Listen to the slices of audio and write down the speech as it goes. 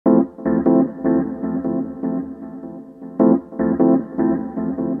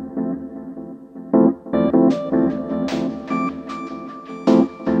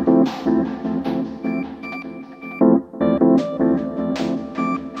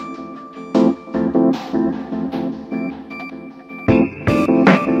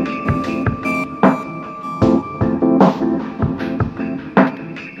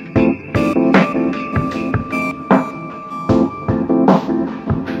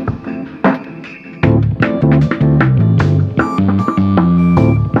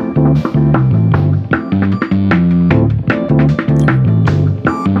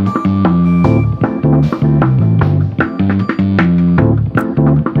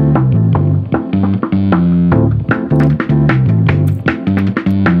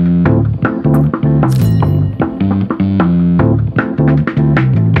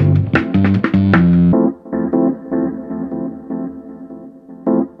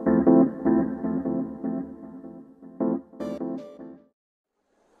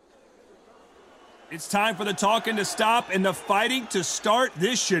It's time for the talking to stop and the fighting to start.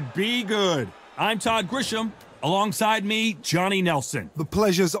 This should be good. I'm Todd Grisham. Alongside me, Johnny Nelson. The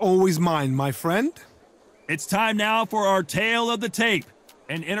pleasure's always mine, my friend. It's time now for our tale of the tape.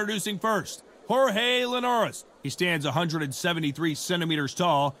 And introducing first, Jorge Linares. He stands 173 centimeters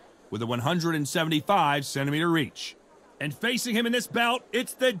tall with a 175 centimeter reach. And facing him in this bout,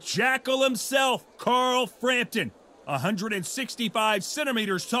 it's the Jackal himself, Carl Frampton. 165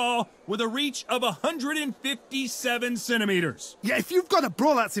 centimeters tall with a reach of 157 centimeters. Yeah, if you've got a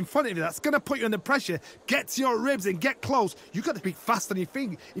brawl that's in front of you, that's going to put you under pressure, get to your ribs and get close, you've got to be fast on your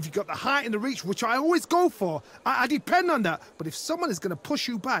feet. If you've got the height and the reach, which I always go for, I depend on that. But if someone is going to push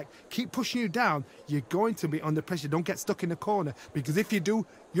you back, keep pushing you down, you're going to be under pressure. Don't get stuck in the corner, because if you do,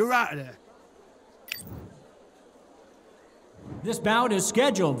 you're out of there. This bout is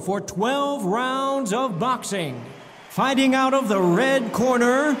scheduled for 12 rounds of boxing. Fighting out of the red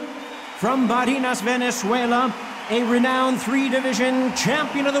corner, from Barinas, Venezuela, a renowned three-division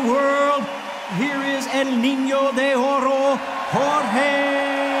champion of the world, here is El Niño de Oro,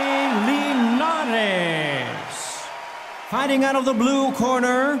 Jorge Linares. Fighting out of the blue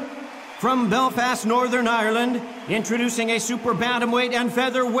corner, from Belfast, Northern Ireland, introducing a super bantamweight and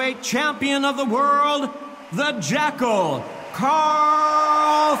featherweight champion of the world, the Jackal,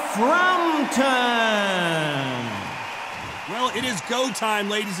 Carl Frampton. Well, it is go time,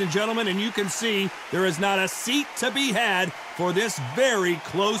 ladies and gentlemen, and you can see there is not a seat to be had for this very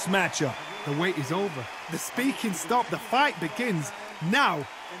close matchup. The wait is over. The speaking stopped. The fight begins. Now,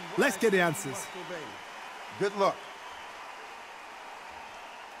 let's get the answers. Good luck.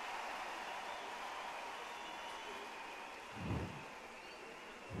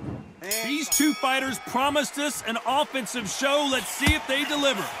 These two fighters promised us an offensive show. Let's see if they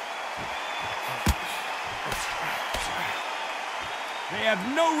deliver. They have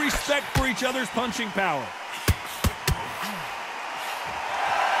no respect for each other's punching power.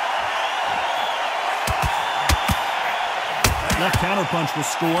 That left counterpunch will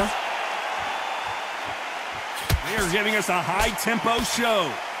score. They are giving us a high-tempo show.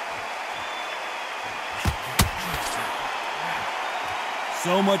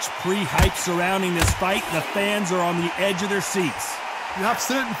 So much pre-hype surrounding this fight, the fans are on the edge of their seats. You have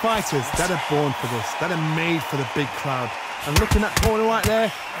certain fighters that are born for this, that are made for the big crowd. And looking at that corner right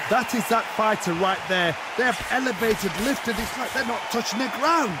there, that is that fighter right there. They have elevated, lifted, it's like they're not touching the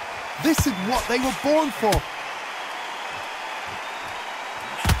ground. This is what they were born for.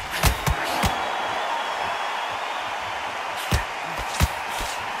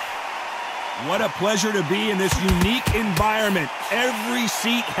 What a pleasure to be in this unique environment. Every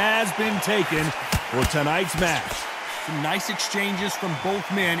seat has been taken for tonight's match. Some nice exchanges from both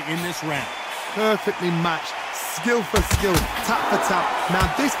men in this round. Perfectly matched, skill for skill, tap for tap. Now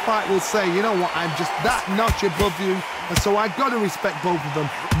this fight will say, you know what, I'm just that notch above you, and so I've got to respect both of them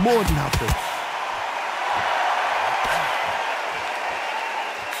more than happy.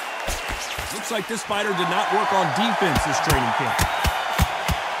 Looks like this fighter did not work on defense this training camp.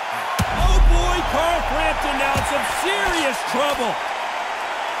 Oh boy, Carl Frampton now in some serious trouble.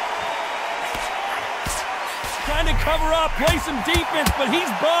 Trying to cover up, play some defense, but he's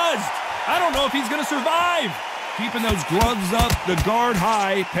buzzed. I don't know if he's going to survive. Keeping those gloves up, the guard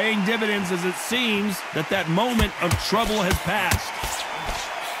high, paying dividends as it seems that that moment of trouble has passed.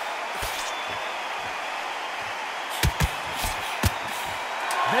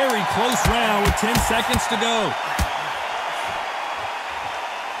 Very close round with 10 seconds to go.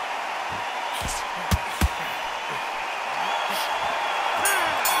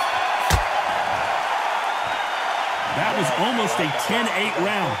 That was almost a 10-8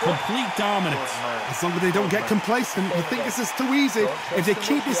 round, complete dominance. As long as they don't get complacent, you think this is too easy. If they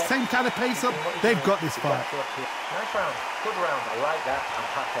keep this same kind of pace up, they've got this fight. Nice round, good round, I like that, and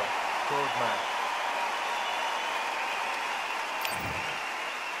Pate, good man.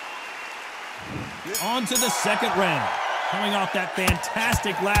 On to the second round. Coming off that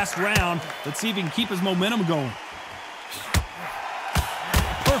fantastic last round, let's see if he can keep his momentum going.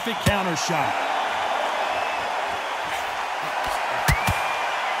 Perfect counter shot.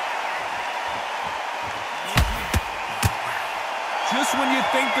 Just when you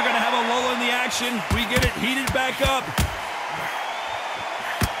think they're going to have a lull in the action, we get it heated back up.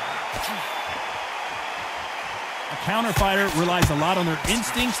 A counter fighter relies a lot on their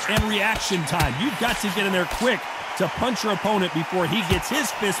instincts and reaction time. You've got to get in there quick to punch your opponent before he gets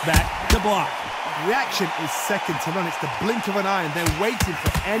his fist back to block. Reaction is second to none. It's the blink of an eye, and they're waiting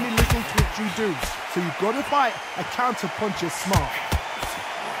for any little twitch you do. So you've got to fight a counter puncher smart.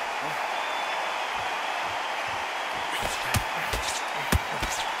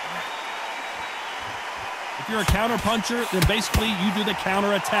 you're a counter puncher, then basically you do the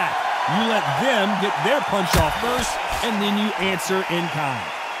counter attack. You let them get their punch off first, and then you answer in kind.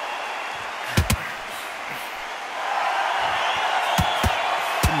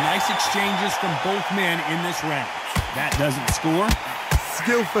 Some nice exchanges from both men in this round. That doesn't score.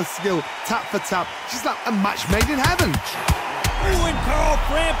 Skill for skill, tap for tap. She's like a match made in heaven. Ooh, and Carl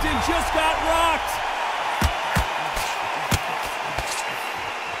Frampton just got rocked.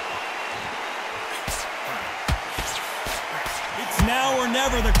 It's now or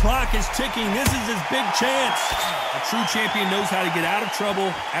never. The clock is ticking. This is his big chance. A true champion knows how to get out of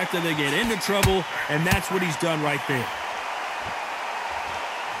trouble after they get into trouble, and that's what he's done right there.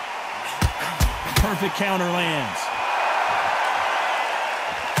 Perfect counter lands.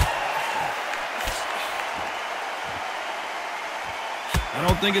 I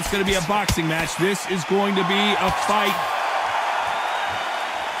don't think it's going to be a boxing match. This is going to be a fight.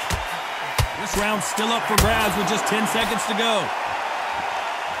 This round's still up for grabs with just 10 seconds to go.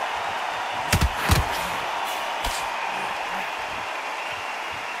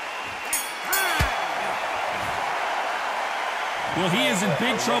 Well, he is in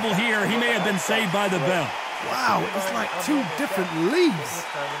big trouble here. He may have been saved by the bell. Wow, it's like two different leagues.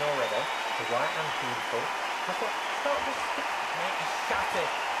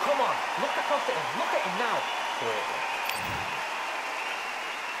 Come on, look across it. Look at him now.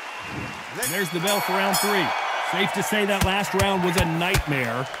 There's the bell for round 3. Safe to say that last round was a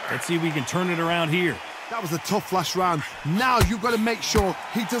nightmare. Let's see if we can turn it around here. That was a tough last round. Now you've got to make sure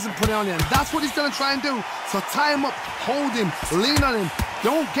he doesn't put it on you. And that's what he's going to try and do. So tie him up, hold him, lean on him.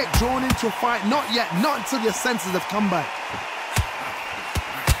 Don't get drawn into a fight. Not yet. Not until your senses have come back.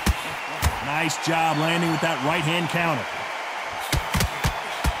 Nice job landing with that right-hand counter.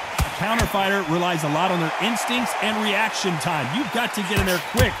 A counter fighter relies a lot on their instincts and reaction time. You've got to get in there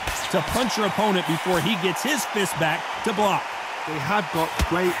quick to punch your opponent before he gets his fist back to block. They have got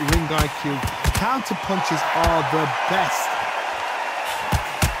great ring IQ. Counter punches are the best.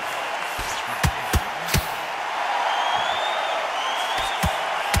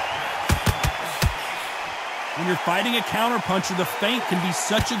 When you're fighting a counter puncher, the feint can be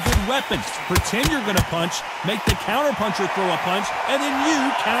such a good weapon. Pretend you're going to punch, make the counter puncher throw a punch, and then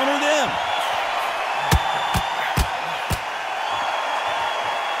you counter them.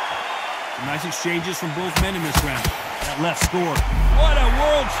 Some nice exchanges from both men in this round. That left score. What a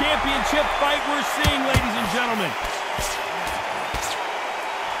world championship fight we're seeing, ladies and gentlemen.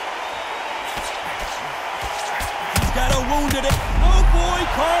 He's got a wound in it. Oh boy,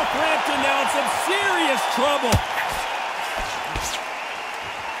 Carl Frampton now in some serious trouble.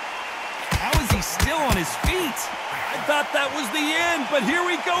 How is he still on his feet? I thought that was the end, but here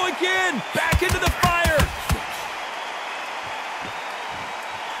we go again. Back into the fire.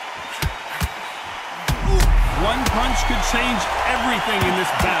 One punch could change everything in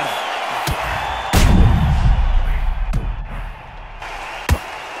this battle.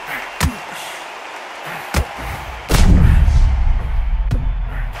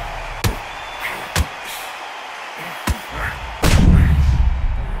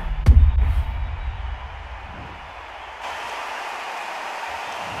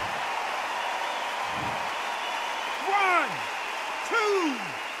 One, two,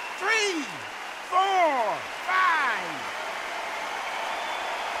 three, 4, 5.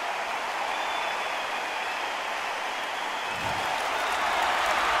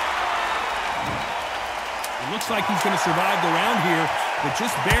 It looks like he's going to survive the round here, but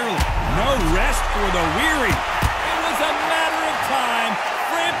just barely. No rest for the weary. It was a matter of time.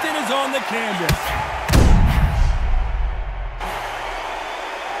 Frampton is on the canvas.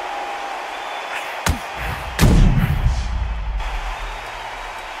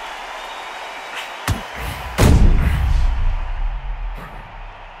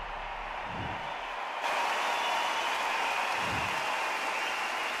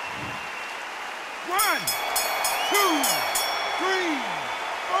 One, two, three,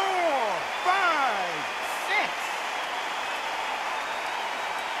 4, 5, 6.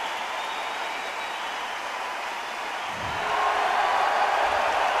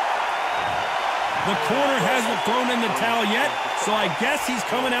 The corner hasn't thrown in the towel yet, so I guess he's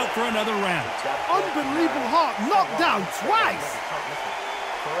coming out for another round. Unbelievable heart, knocked down twice.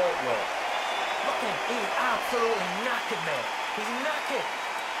 Great work. Look at him. He's absolutely knackered, man. He's knackered.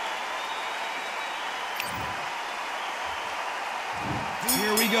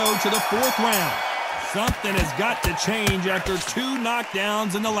 Here we go to the 4th round. Something has got to change after 2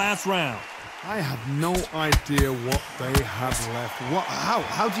 knockdowns in the last round. I have no idea what they have left.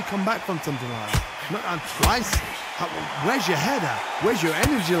 How do you come back from something like that? Not down twice. Where's your head at? Where's your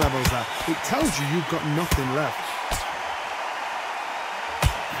energy levels at? It tells you you've got nothing left.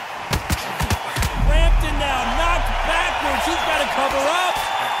 Frampton now knocked backwards. He's got to cover up.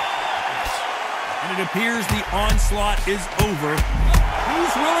 And it appears the onslaught is over.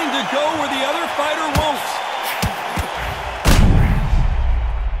 Who's willing to go where the other fighter won't?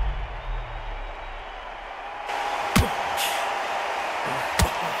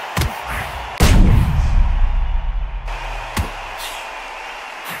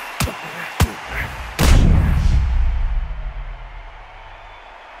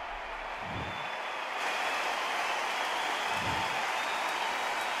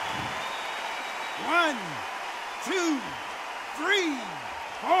 One, two, three,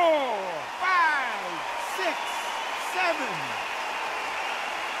 4, 5, 6, 7.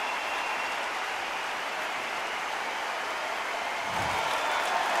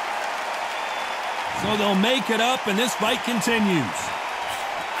 So they'll make it up, and this fight continues.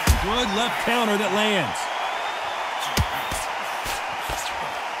 Good left counter that lands.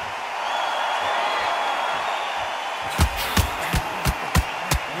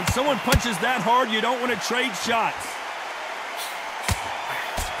 When someone punches that hard, you don't want to trade shots.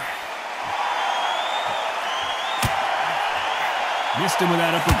 Missed him with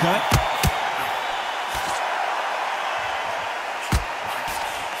that uppercut.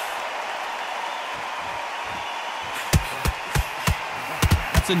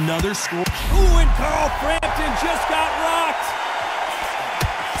 That's another score. Ooh, and Carl Frampton just got rocked.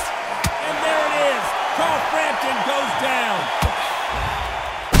 And there it is. Carl Frampton goes down.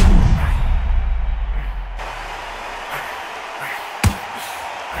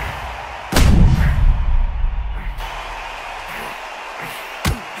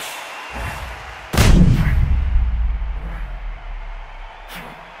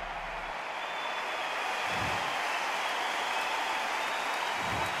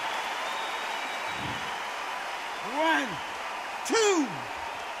 One, 2, 3,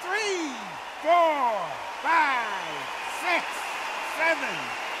 4, 5, 6, 7,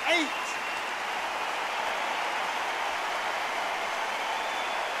 8.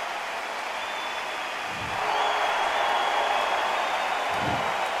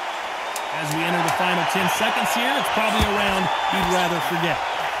 As we enter the final 10 seconds here, it's probably a round you'd rather forget.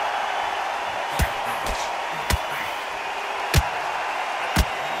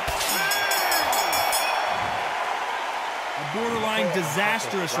 Borderline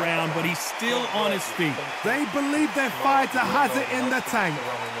disastrous round, but he's still on his feet. They believe their fighter has it in the tank.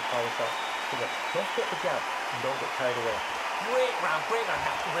 Don't get the jab and don't get carried away. Break round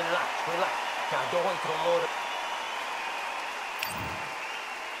now. Relax. Now don't wait till load.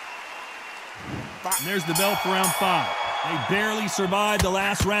 And there's the bell for round 5. They barely survived the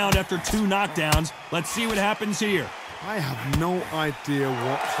last round after 2 knockdowns. Let's see what happens here. I have no idea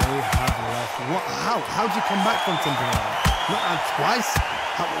what they have left. How'd you come back from something like that? Not out twice?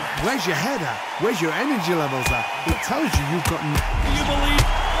 Where's your head at? Where's your energy levels at? It tells you you've got... Do you believe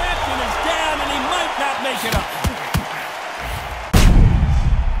Frampton is down and he might not make it up?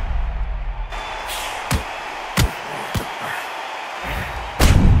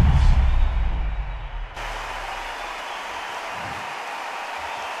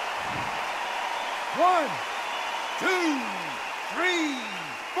 One, 2, 3,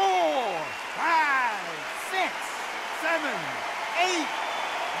 4, 5, 6, 7, 8,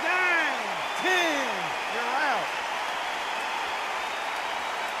 9, 10. You're out.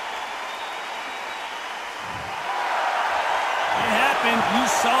 It happened. You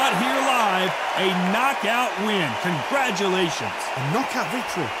saw it here live. A knockout win. Congratulations. A knockout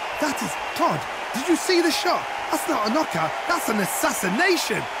victory. That is... Todd, did you see the shot? That's not a knockout. That's an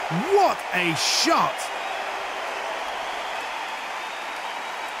assassination. What a shot.